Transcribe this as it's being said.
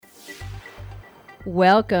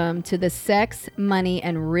Welcome to the Sex, Money,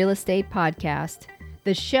 and Real Estate Podcast,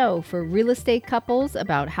 the show for real estate couples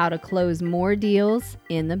about how to close more deals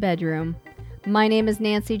in the bedroom. My name is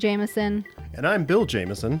Nancy Jameson. And I'm Bill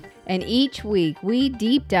Jameson. And each week we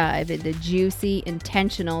deep dive into juicy,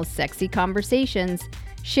 intentional, sexy conversations,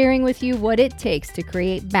 sharing with you what it takes to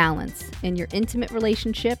create balance in your intimate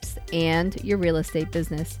relationships and your real estate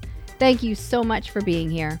business. Thank you so much for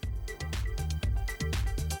being here.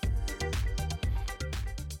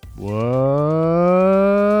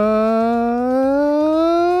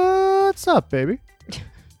 What's up, baby?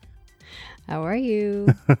 How are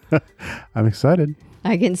you? I'm excited.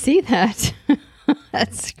 I can see that.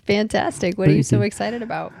 That's fantastic. What are you so excited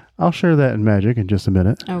about? I'll share that in magic in just a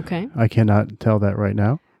minute. Okay. I cannot tell that right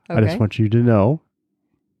now. Okay. I just want you to know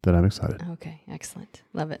that I'm excited. Okay. Excellent.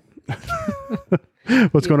 Love it.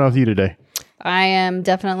 What's going on with you today? I am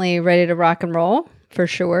definitely ready to rock and roll for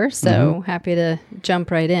sure. So happy to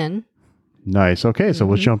jump right in. Nice. Okay. So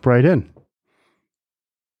let's jump right in.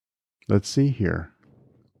 Let's see here.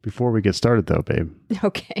 Before we get started though, babe.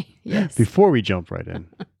 Okay. Yes. Before we jump right in,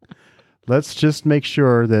 let's just make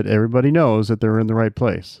sure that everybody knows that they're in the right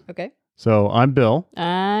place. Okay. So I'm Bill.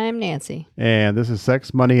 I'm Nancy. And this is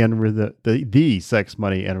Sex, Money, and the Sex,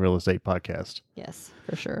 Money, and Real Estate Podcast. Yes,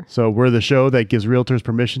 for sure. So we're the show that gives realtors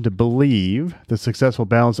permission to believe the successful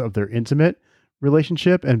balance of their intimate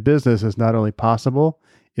relationship and business is not only possible,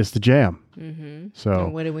 it's the jam. Mm-hmm. So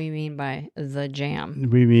what do we mean by the jam?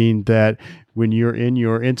 we mean that when you're in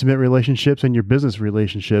your intimate relationships and your business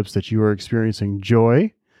relationships, that you are experiencing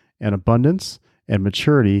joy and abundance and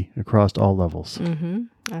maturity across all levels. Mm-hmm.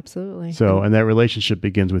 Absolutely. So, and that relationship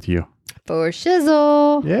begins with you. For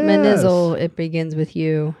shizzle, Yes. manizzle, it begins with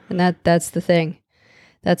you. And that's the thing.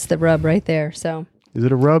 That's the rub right there. So Is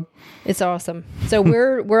it a rub? it's awesome. So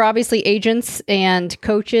we're obviously agents and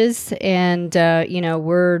coaches, and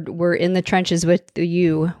we're in the trenches with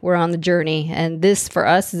you. We're on the journey, and this for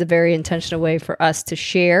us is a very intentional way for us to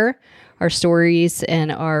share our stories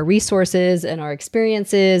and our resources and our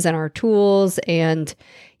experiences and our tools, and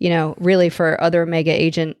really for other mega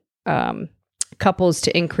agent couples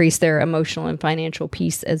to increase their emotional and financial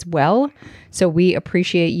peace as well. So we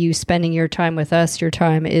appreciate you spending your time with us. Your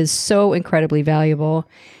time is so incredibly valuable.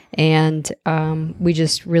 And we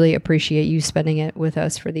just really appreciate you spending it with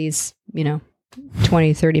us for these,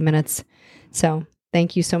 20, 30 minutes. So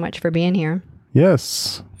thank you so much for being here.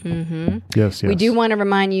 Yes. Mm-hmm. Yes. We do want to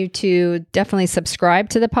remind you to definitely subscribe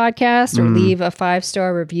to the podcast or leave a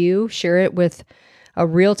 5-star review. Share it with a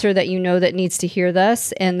realtor that you know that needs to hear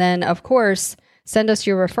this. And then, of course, send us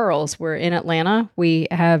your referrals. We're in Atlanta. We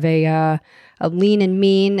have a lean and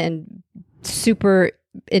mean and super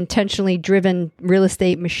intentionally driven real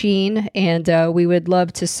estate machine. And we would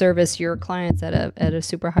love to service your clients at a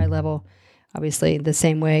super high level. Obviously, the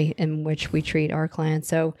same way in which we treat our clients.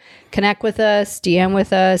 So connect with us, DM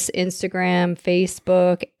with us, Instagram,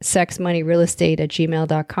 Facebook,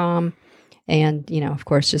 sexmoneyrealestate@gmail.com. And, of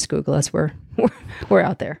course, just Google us. We're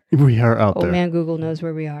out there. We are out there. Oh, man, Google knows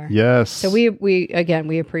where we are. Yes. So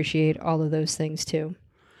we appreciate all of those things, too.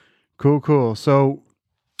 Cool. So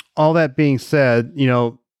all that being said,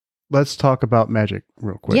 let's talk about magic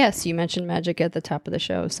real quick. Yes, you mentioned magic at the top of the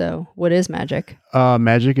show. So what is magic?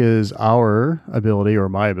 Magic is our ability or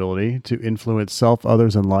my ability to influence self,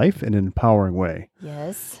 others, and life in an empowering way.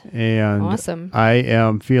 Yes. And awesome. I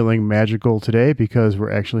am feeling magical today because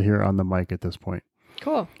we're actually here on the mic at this point.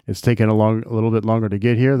 Cool. It's taken a little bit longer to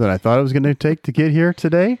get here than I thought it was going to take to get here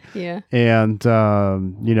today. Yeah. And,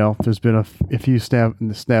 there's been a few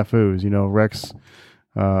snafus, Rex,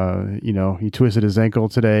 he twisted his ankle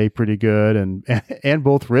today pretty good and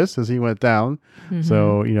both wrists as he went down. Mm-hmm.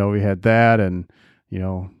 So, we had that and,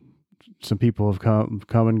 some people have come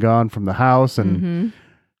and gone from the house and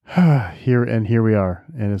here we are.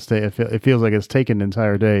 And it feels like it's taken an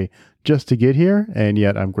entire day just to get here. And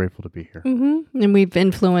yet I'm grateful to be here. Mm-hmm. And we've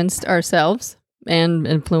influenced ourselves and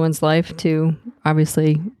influenced life to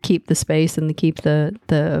obviously keep the space and to keep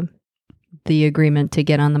the agreement to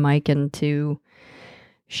get on the mic and to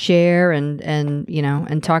share and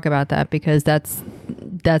talk about that, because that's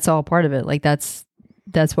all part of it. Like that's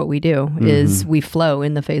what we do is we flow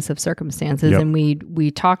in the face of circumstances. Yep. And we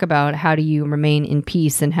talk about how do you remain in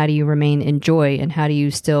peace and how do you remain in joy and how do you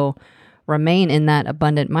still remain in that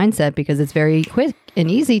abundant mindset, because it's very quick and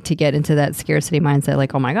easy to get into that scarcity mindset.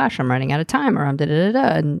 Like, oh my gosh, I'm running out of time, or I'm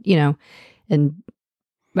and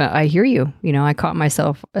I hear you, I caught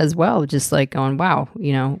myself as well, just like going, wow,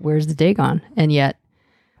 where's the day gone? And yet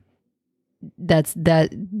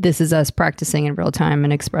this is us practicing in real time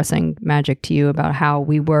and expressing magic to you about how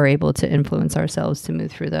we were able to influence ourselves to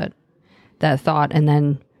move through that thought and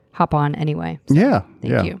then hop on anyway. So, yeah.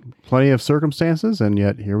 Thank you. Plenty of circumstances, and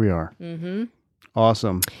yet here we are. Mm-hmm.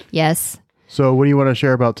 Awesome. Yes. So what do you want to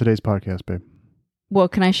share about today's podcast, babe? Well,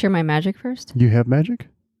 can I share my magic first? You have magic?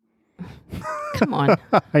 Come on.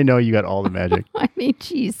 I know you got all the magic. I mean,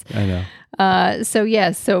 geez. I know.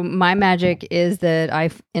 So my magic is that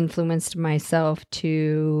I've influenced myself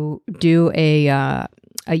to do a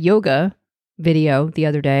yoga video the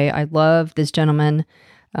other day. I love this gentleman.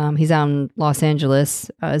 He's out in Los Angeles.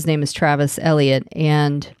 His name is Travis Elliott,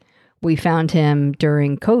 and we found him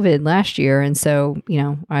during COVID last year. And so,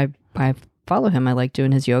 I follow him. I like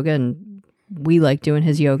doing his yoga, and we like doing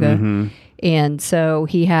his yoga. Mm-hmm. And so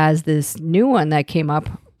he has this new one that came up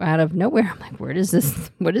out of nowhere. I'm like, what is this?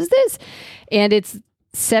 And it's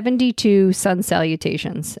 72 sun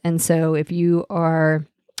salutations. And so if you are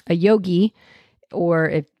a yogi, or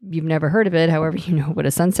if you've never heard of it, however, you know what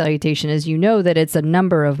a sun salutation is, you know that it's a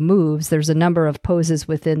number of moves. There's a number of poses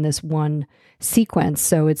within this one sequence.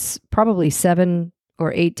 So it's probably 7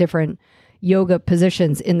 or 8 different yoga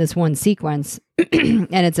positions in this one sequence. And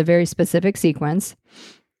it's a very specific sequence.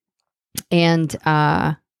 And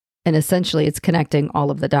essentially it's connecting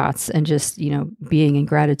all of the dots and just, being in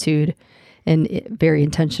gratitude and very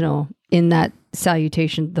intentional in that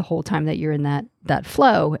salutation the whole time that you're in that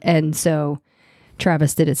flow. And so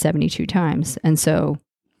Travis did it 72 times. And so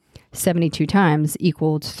 72 times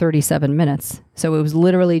equaled 37 minutes. So it was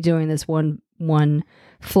literally doing this one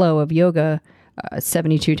flow of yoga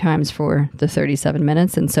 72 times for the 37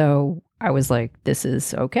 minutes. And so I was like, this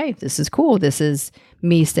is okay. This is cool. This is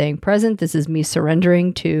me staying present. This is me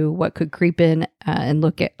surrendering to what could creep in and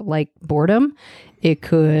look at like boredom. It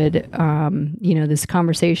could, this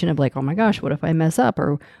conversation of like, oh my gosh, what if I mess up?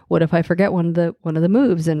 Or what if I forget one of the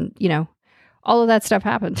moves? And, all of that stuff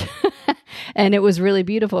happened. And it was really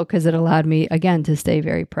beautiful because it allowed me, again, to stay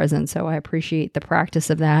very present. So I appreciate the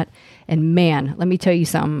practice of that. And man, let me tell you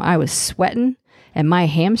something. I was sweating and my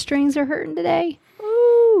hamstrings are hurting today.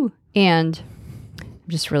 Ooh. And I'm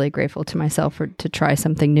just really grateful to myself to try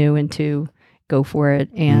something new and to go for it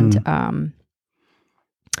and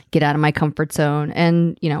get out of my comfort zone.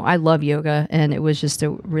 And, I love yoga, and it was just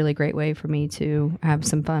a really great way for me to have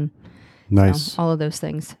some fun. Nice. So, all of those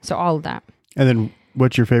things. So all of that. And then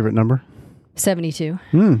what's your favorite number? 72.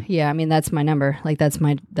 Yeah. I mean, that's my number. Like that's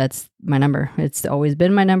my number. It's always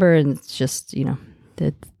been my number. And it's just,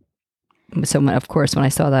 so of course, when I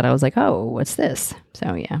saw that, I was like, oh, what's this?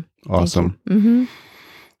 So yeah. Awesome. Mm-hmm.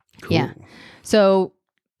 Cool. Yeah. So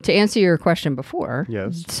to answer your question before,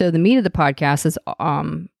 yes. So the meat of the podcast is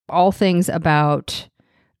all things about,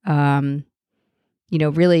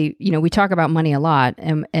 really, we talk about money a lot,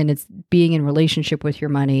 and it's being in relationship with your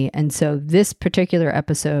money. And so this particular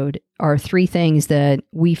episode are 3 things that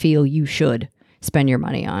we feel you should spend your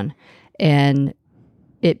money on. And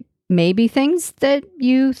it may be things that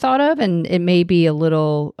you thought of, and it may be a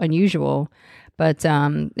little unusual. But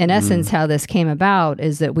in essence, how this came about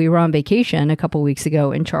is that we were on vacation a couple weeks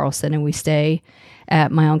ago in Charleston, and we stay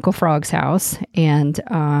at my Uncle Frog's house. And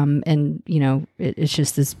it's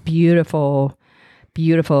just this beautiful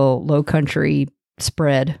low country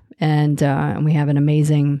spread. And we have an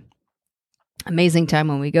amazing time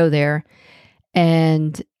when we go there.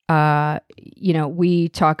 And, we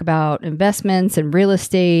talk about investments and real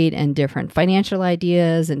estate and different financial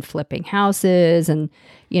ideas and flipping houses. And,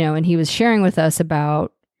 and he was sharing with us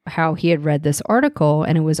about how he had read this article,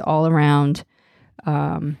 and it was all around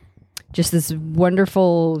just this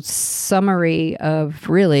wonderful summary of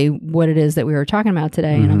really what it is that we were talking about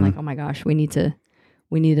today. And I'm like, oh my gosh, we need to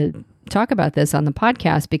talk about this on the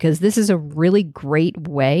podcast, because this is a really great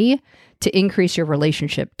way to increase your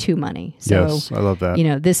relationship to money. So, yes, I love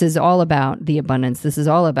that. This is all about the abundance. This is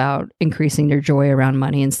all about increasing your joy around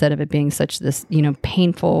money instead of it being such this,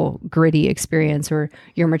 painful, gritty experience, or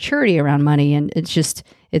your maturity around money. And it's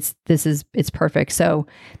perfect. So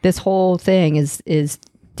this whole thing is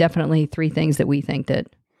definitely 3 things that we think that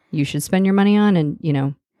you should spend your money on. And,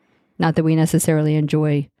 not that we necessarily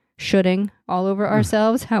enjoy shoulding all over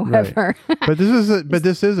ourselves. However, right. but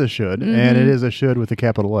this is a should, and it is a should with a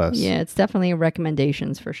capital S. Yeah, it's definitely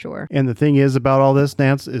recommendations for sure. And the thing is about all this,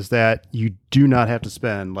 Nance, is that you do not have to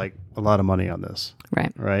spend like a lot of money on this.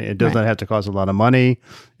 Right. Right. It does not have to cost a lot of money.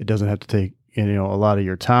 It doesn't have to take, a lot of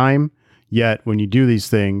your time. Yet when you do these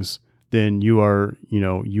things, then you are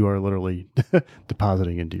literally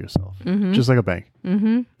depositing into yourself, just like a bank.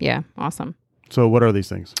 Mm-hmm. Yeah. Awesome. So what are these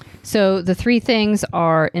things? So the 3 things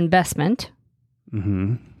are investment,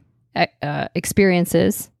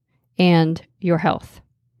 experiences, and your health.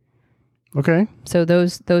 Okay. So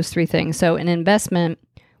those 3 things. So an investment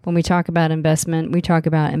when we talk about investment, we talk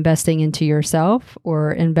about investing into yourself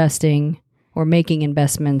or investing or making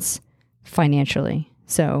investments financially.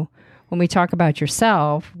 So when we talk about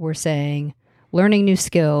yourself, we're saying learning new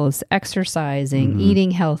skills, exercising,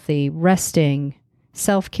 eating healthy, resting,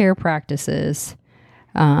 self-care practices.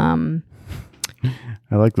 I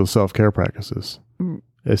like those self-care practices.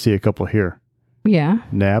 I see a couple here. Yeah.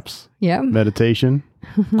 Naps, Yeah. meditation,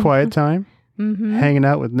 quiet time, hanging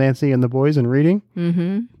out with Nancy and the boys and reading.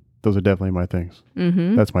 Those are definitely my things.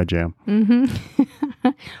 That's my jam.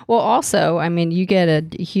 Well, also, I mean, you get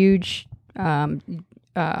a huge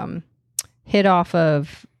hit off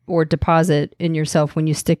of or deposit in yourself when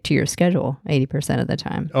you stick to your schedule 80% of the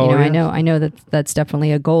time. Oh, you know, yes. I know that that's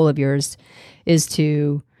definitely a goal of yours, is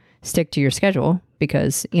to stick to your schedule,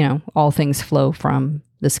 because, you know, all things flow from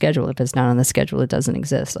the schedule. If it's not on the schedule, it doesn't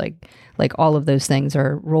exist. Like all of those things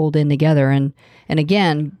are rolled in together. And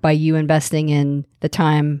again, by you investing in the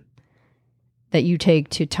time that you take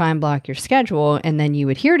to time block your schedule, and then you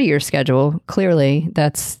adhere to your schedule, clearly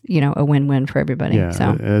that's, you know, a win-win for everybody. Yeah,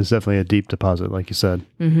 So it's definitely a deep deposit, like you said.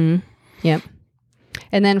 Yep.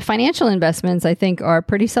 And then financial investments, I think, are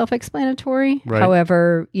pretty self-explanatory. Right.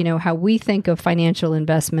 However, you know, how we think of financial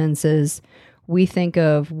investments is we think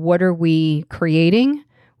of what are we creating,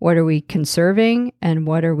 what are we conserving, and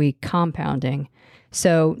what are we compounding.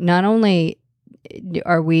 So not only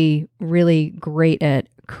are we really great at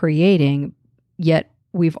creating, yet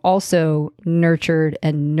we've also nurtured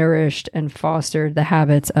and nourished and fostered the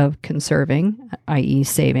habits of conserving, i.e.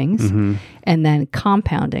 savings, and then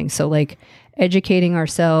compounding. So like educating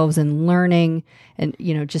ourselves and learning and,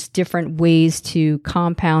 you know, just different ways to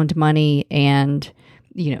compound money and,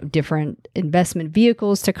 you know, different investment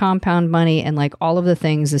vehicles to compound money and like all of the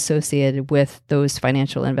things associated with those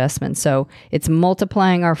financial investments. So it's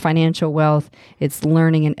multiplying our financial wealth. It's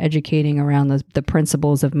learning and educating around the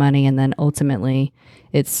principles of money. And then ultimately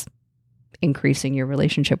it's increasing your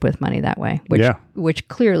relationship with money that way, which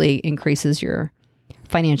clearly increases your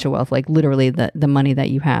financial wealth, like literally the money that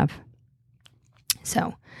you have.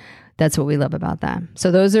 So that's what we love about that.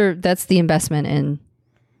 So that's the investment in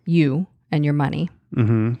you and your money.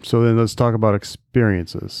 So then let's talk about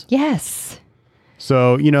experiences. Yes.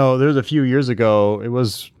 So, you know, there's a few years ago, it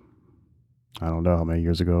was, I don't know how many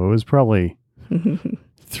years ago, it was probably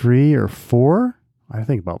 3 or 4, I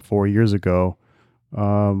think about 4 years ago.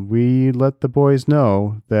 We let the boys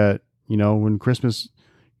know that, you know, when Christmas,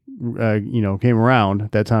 you know, came around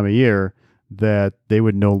at that time of year, that they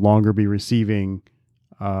would no longer be receiving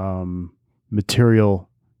material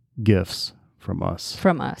gifts from us.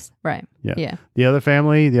 Right. Yeah. The other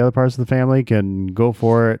parts of the family can go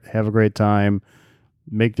for it, have a great time,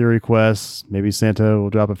 make their requests. Maybe Santa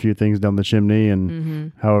will drop a few things down the chimney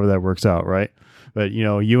and however that works out, right? But, you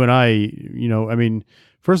know, you and I, you know, I mean,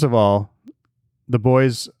 first of all, the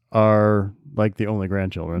boys are like the only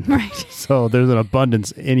grandchildren. Right. So there's an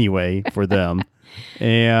abundance anyway for them.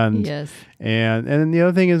 And yes. And then the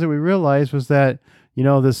other thing is that we realized was that, you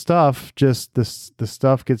know, the stuff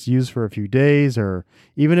gets used for a few days or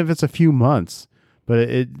even if it's a few months, but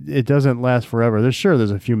it doesn't last forever.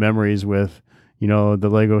 There's a few memories with, you know, the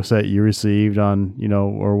Lego set you received on, you know,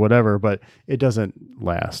 or whatever, but it doesn't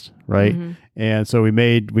last. Right. And so we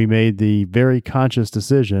made the very conscious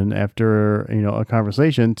decision after, you know, a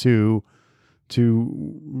conversation to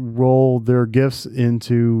roll their gifts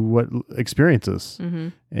into what experiences.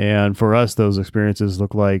 And for us, those experiences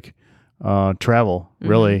look like travel,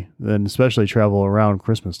 really, and especially travel around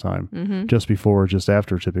Christmas time. Just before or just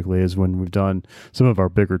after typically is when we've done some of our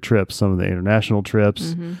bigger trips, some of the international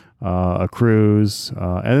trips, a cruise.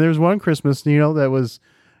 And there's one Christmas, you know, that was,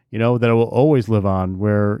 you know, that will always live on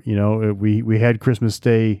where, you know, we had Christmas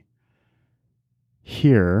Day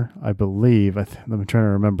here, I believe. I'm trying to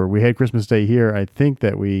remember. We had Christmas Day here. I think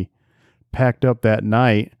that we packed up that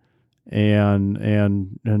night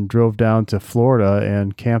and drove down to Florida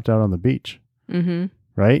and camped out on the beach.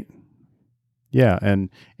 Right? Yeah, and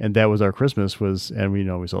that was our Christmas and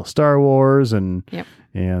we saw Star Wars and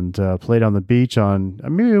played on the beach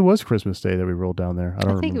maybe it was Christmas Day that we rolled down there.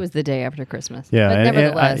 I think it was the day after Christmas. Yeah, but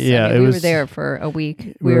nevertheless, we were there for a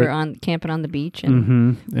week. We were camping on the beach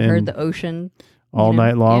and heard the ocean all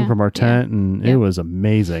night long from our tent, and it was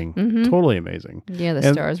amazing, totally amazing. Yeah,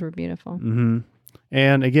 the stars were beautiful.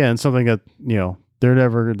 And again, something that, you know, they're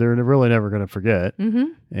really never going to forget.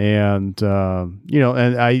 And, you know,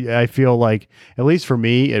 and I feel like, at least for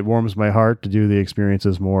me, it warms my heart to do the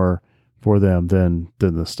experiences more for them than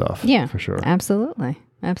the stuff. Yeah, for sure. Absolutely.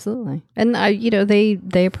 And you know,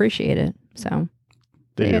 they appreciate it. So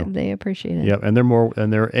they appreciate it. Yep. And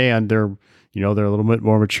they're they're a little bit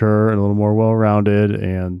more mature and a little more well-rounded,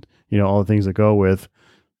 and all the things that go with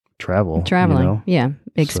traveling. Yeah,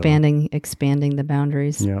 expanding the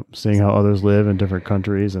boundaries. Yeah, seeing how others live in different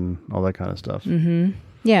countries and all that kind of stuff.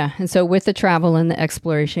 Yeah, and so with the travel and the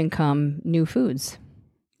exploration come new foods.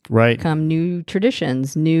 Right. Come new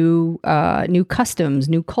traditions, new customs,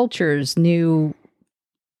 new cultures, new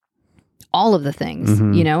all of the things.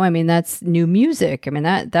 I mean, that's new music. I mean,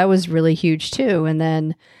 that was really huge too. And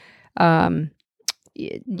then as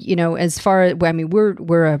far as, I mean,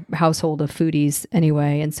 we're a household of foodies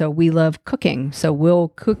anyway, and so we love cooking. So we'll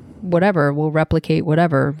cook whatever, we'll replicate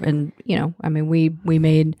whatever. And I mean, we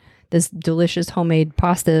made this delicious homemade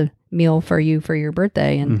pasta meal for you for your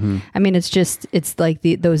birthday, and I mean, it's like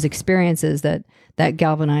those experiences that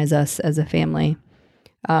galvanize us as a family.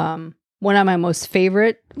 One of my most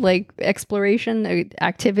favorite exploration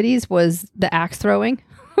activities was the axe throwing.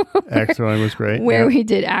 Axe throwing was great. Where we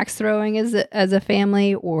did axe throwing as a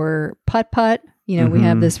family, or putt-putt. We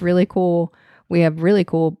have really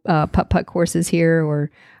cool putt-putt courses here, or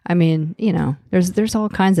I mean, there's all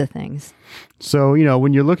kinds of things. So,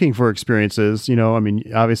 when you're looking for experiences, I mean,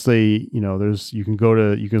 obviously, you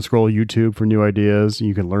can scroll YouTube for new ideas.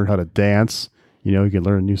 You can learn how to dance. You can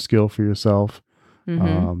learn a new skill for yourself.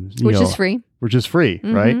 Which is free.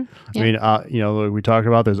 Right? Yeah. I mean, we talked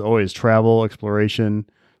about, there's always travel, exploration,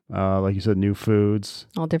 like you said, new foods,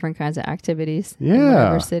 all different kinds of activities. Yeah. In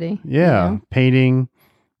whatever city. Yeah. Painting.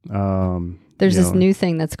 There's this new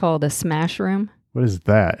thing that's called a smash room. What is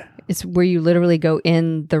that? It's where you literally go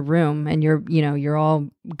in the room and you're all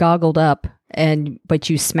goggled up, but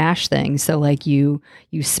you smash things. So like you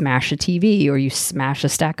smash a TV, or you smash a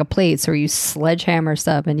stack of plates, or you sledgehammer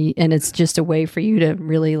stuff, and it's just a way for you to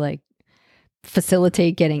really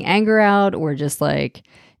facilitate getting anger out, or just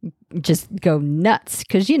go nuts,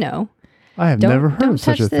 because I have never heard of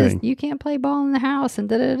such a thing. You can't play ball in the house,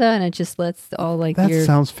 and and it just lets all that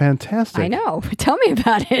sounds fantastic. I know. Tell me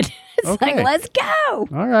about it. It's okay. let's go.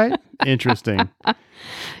 All right. Interesting.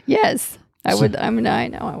 Yes, I would. I mean, I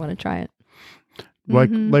know I want to try it.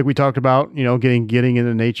 Like we talked about, getting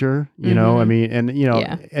into nature. I mean, and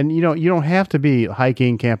and you don't have to be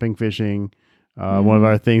hiking, camping, fishing. One of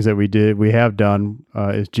our things that we have done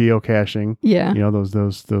is geocaching. Yeah.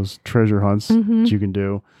 Those treasure hunts that you can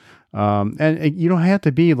do. And you don't have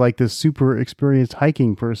to be like this super experienced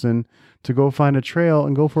hiking person to go find a trail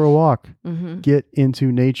and go for a walk. Get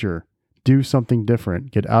into nature, do something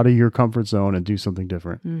different, get out of your comfort zone and do something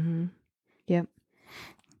different. Yep.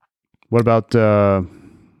 What about, there's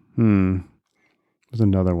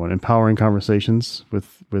another one, empowering conversations with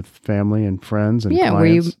family and friends and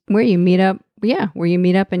clients. where you meet up. Yeah, where you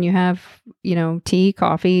meet up and you have, tea,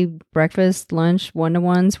 coffee, breakfast, lunch,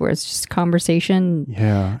 one-to-ones, where it's just conversation.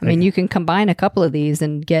 Yeah. I mean, you can combine a couple of these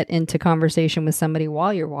and get into conversation with somebody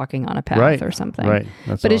while you're walking on a path or something. Right.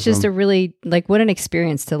 That's but awesome. It's just a really, what an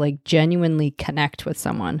experience to genuinely connect with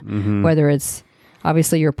someone, whether it's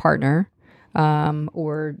obviously your partner,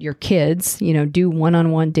 or your kids, do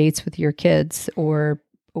one-on-one dates with your kids, or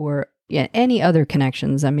any other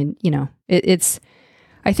connections. I mean,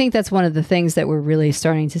 I think that's one of the things that we're really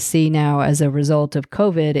starting to see now as a result of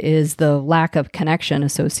COVID, is the lack of connection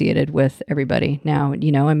associated with everybody now.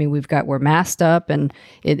 I mean, we're masked up, and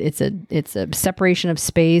it's a separation of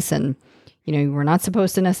space, and we're not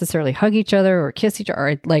supposed to necessarily hug each other or kiss each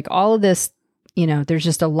other, or all of this. There's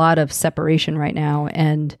just a lot of separation right now,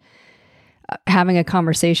 and having a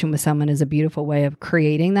conversation with someone is a beautiful way of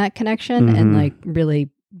creating that connection and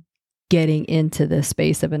really getting into the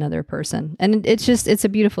space of another person. And it's a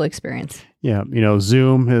beautiful experience. Yeah.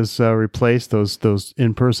 Zoom has replaced those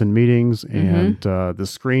in-person meetings and the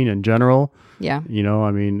screen in general. Yeah.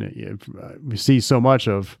 I mean, we see so much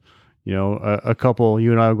of, a couple,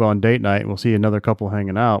 you and I will go on date night and we'll see another couple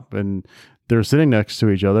hanging out, and they're sitting next to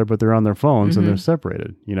each other, but they're on their phones and they're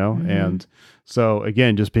separated, and so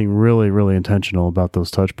again, just being really, really intentional about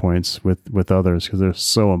those touch points with others, because they're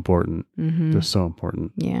so important. They're so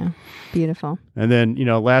important. Yeah. Beautiful. And then,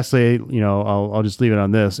 lastly, I'll just leave it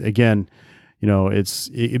on this. Again,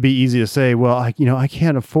 it'd be easy to say, well, I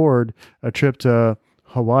can't afford a trip to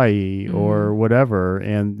Hawaii or whatever.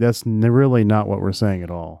 And that's really not what we're saying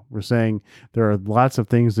at all. We're saying there are lots of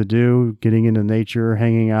things to do, getting into nature,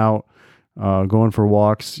 hanging out, going for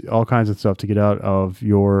walks, all kinds of stuff to get out of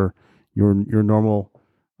your normal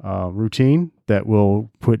routine that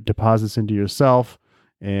will put deposits into yourself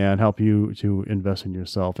and help you to invest in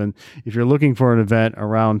yourself. And if you're looking for an event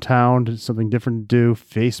around town, something different to do,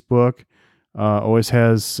 Facebook always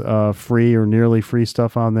has free or nearly free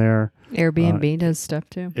stuff on there. Airbnb does stuff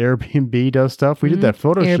too. Airbnb does stuff. We did that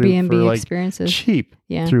photo shoot Airbnb for like experiences. cheap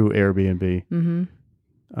Yeah. through Airbnb.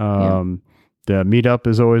 Mm-hmm. The Meetup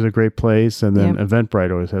is always a great place, and then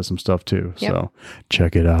Eventbrite always has some stuff too. Yep. So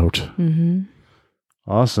check it out. Mm-hmm.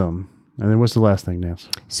 Awesome. And then what's the last thing, Nance?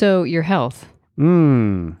 So your health. I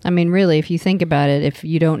mean, really, if you think about it, if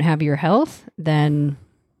you don't have your health, then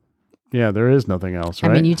yeah, there is nothing else,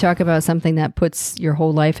 right? I mean, you talk about something that puts your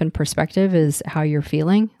whole life in perspective is how you're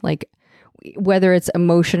feeling. Like whether it's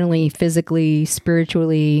emotionally, physically,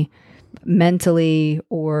 spiritually, mentally,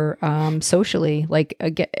 or socially. Like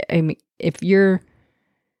again, I mean,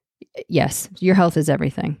 yes, your health is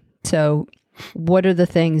everything. So what are the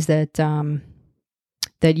things that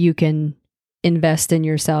that you can invest in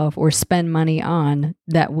yourself or spend money on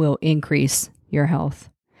that will increase your health?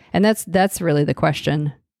 And that's really the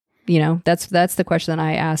question. You know, that's the question that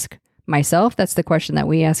I ask myself. That's the question that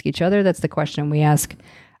we ask each other. That's the question we ask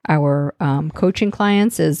our coaching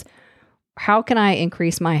clients is, how can I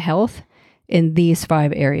increase my health in these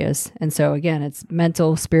 5 areas? And so again, it's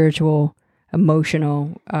mental, spiritual,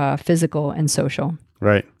 emotional, physical, and social.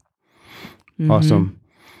 Right. Mm-hmm. Awesome.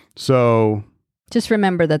 So just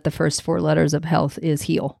remember that the first 4 letters of health is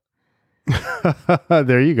heal.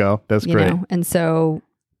 There you go. That's great. Know? And so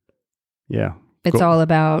yeah. It's all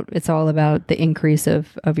about the increase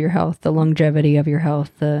of your health, the longevity of your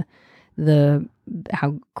health, the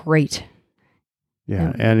how great.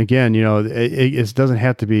 Yeah. And again, you know, it doesn't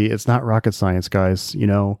have to be, it's not rocket science, guys. You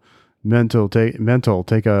know, take a mental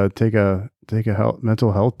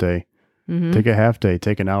health day. Mm-hmm. Take a half day,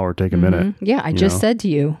 take an hour, take a minute. Yeah, I just said to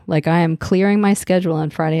you, like I am clearing my schedule on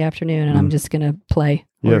Friday afternoon and I'm just going to play.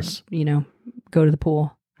 Or, yes. You know, go to the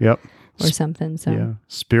pool. Yep. Or something. So yeah.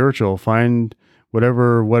 Spiritual. Find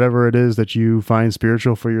whatever it is that you find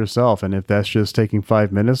spiritual for yourself. And if that's just taking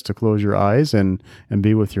 5 minutes to close your eyes and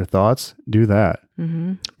be with your thoughts, do that.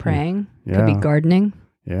 Mm-hmm. Praying. Yeah. Could be gardening.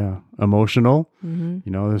 Yeah. Emotional. Mm-hmm.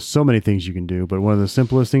 You know, there's so many things you can do, but one of the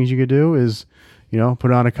simplest things you could do is, you know,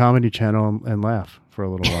 put on a comedy channel and laugh for a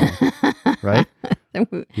little while. Right?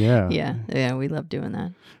 Yeah. Yeah. We love doing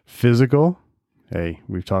that. Physical. Hey,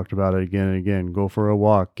 we've talked about it again and again. Go for a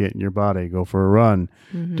walk, get in your body, go for a run,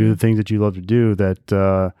 do the things that you love to do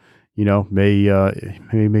that, you know, may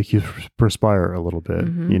make you perspire a little bit,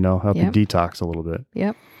 you know, help you detox a little bit.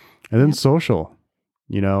 Yep. And then social,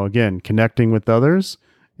 you know, again, connecting with others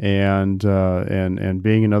and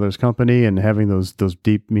being in others' company and having those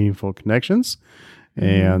deep, meaningful connections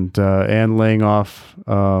and laying off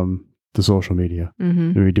the social media.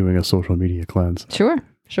 Maybe doing a social media cleanse.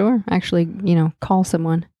 Sure. Actually, you know, call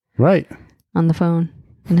someone. Right. On the phone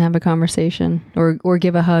and have a conversation or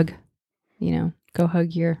give a hug. You know, go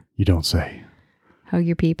hug your. You don't say. Hug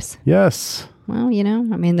your peeps. Yes. Well, you know,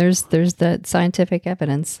 I mean, there's that scientific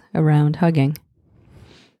evidence around hugging.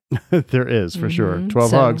 There is, for sure.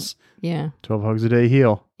 12 hugs. Yeah. 12 hugs a day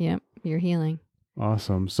heal. Yep. You're healing.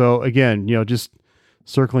 Awesome. So again, you know, just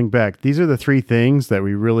circling back, these are the 3 things that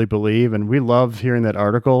we really believe. And we love hearing that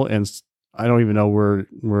article. And I don't even know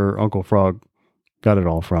where Uncle Frog got it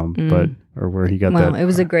all from, or where he got that. Well, it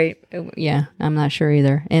was a great, I'm not sure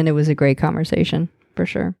either. And it was a great conversation for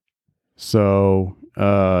sure. So,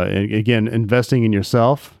 again, investing in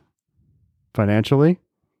yourself financially.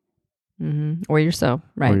 Or yourself,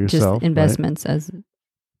 right? Or yourself, just investments right? as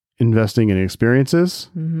investing in experiences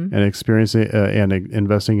and experiencing and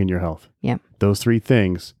investing in your health. Yeah. Those 3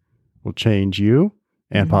 things will change you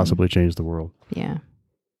and possibly change the world. Yeah.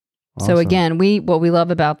 Awesome. So again, what we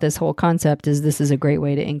love about this whole concept is this is a great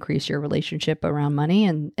way to increase your relationship around money.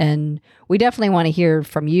 And we definitely want to hear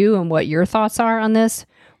from you and what your thoughts are on this.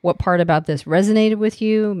 What part about this resonated with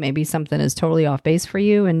you? Maybe something is totally off base for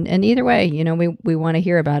you. And either way, you know, we want to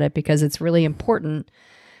hear about it because it's really important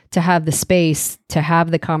to have the space to have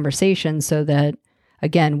the conversation so that,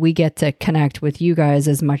 again, we get to connect with you guys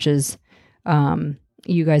as much as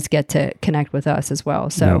you guys get to connect with us as well.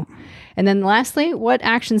 So, And then lastly, what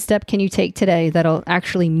action step can you take today that'll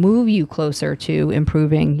actually move you closer to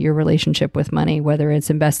improving your relationship with money, whether it's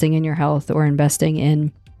investing in your health or investing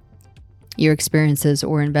in your experiences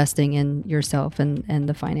or investing in yourself and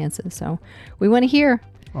the finances. So we want to hear.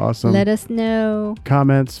 Awesome. Let us know.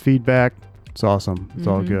 Comments, feedback. It's awesome. It's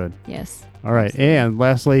all good. Yes. All right. Absolutely. And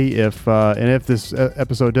lastly, if this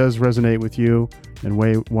episode does resonate with you in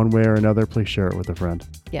one way or another, please share it with a friend.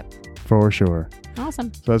 Yep. For sure.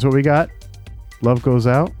 Awesome. So that's what we got. Love goes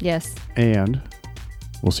out. Yes. And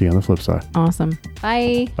we'll see you on the flip side. Awesome.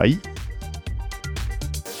 Bye. Bye.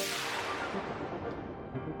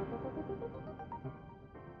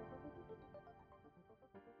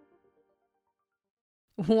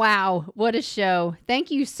 Wow, what a show.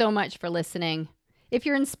 Thank you so much for listening. If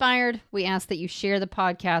you're inspired, we ask that you share the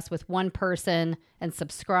podcast with one person and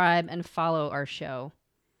subscribe and follow our show.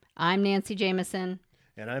 I'm Nancy Jameson.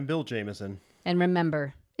 And I'm Bill Jameson. And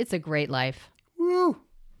remember, it's a great life. Woo!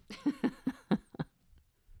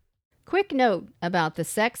 Quick note about the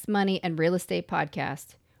Sex, Money, and Real Estate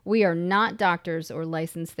podcast. We are not doctors or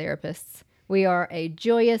licensed therapists. We are a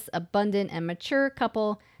joyous, abundant, and mature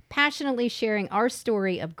couple passionately sharing our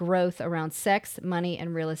story of growth around sex, money,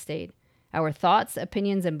 and real estate. Our thoughts,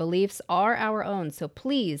 opinions, and beliefs are our own, so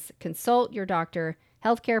please consult your doctor,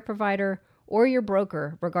 healthcare provider, or your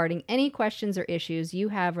broker regarding any questions or issues you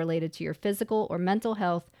have related to your physical or mental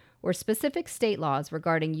health or specific state laws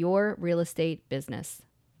regarding your real estate business.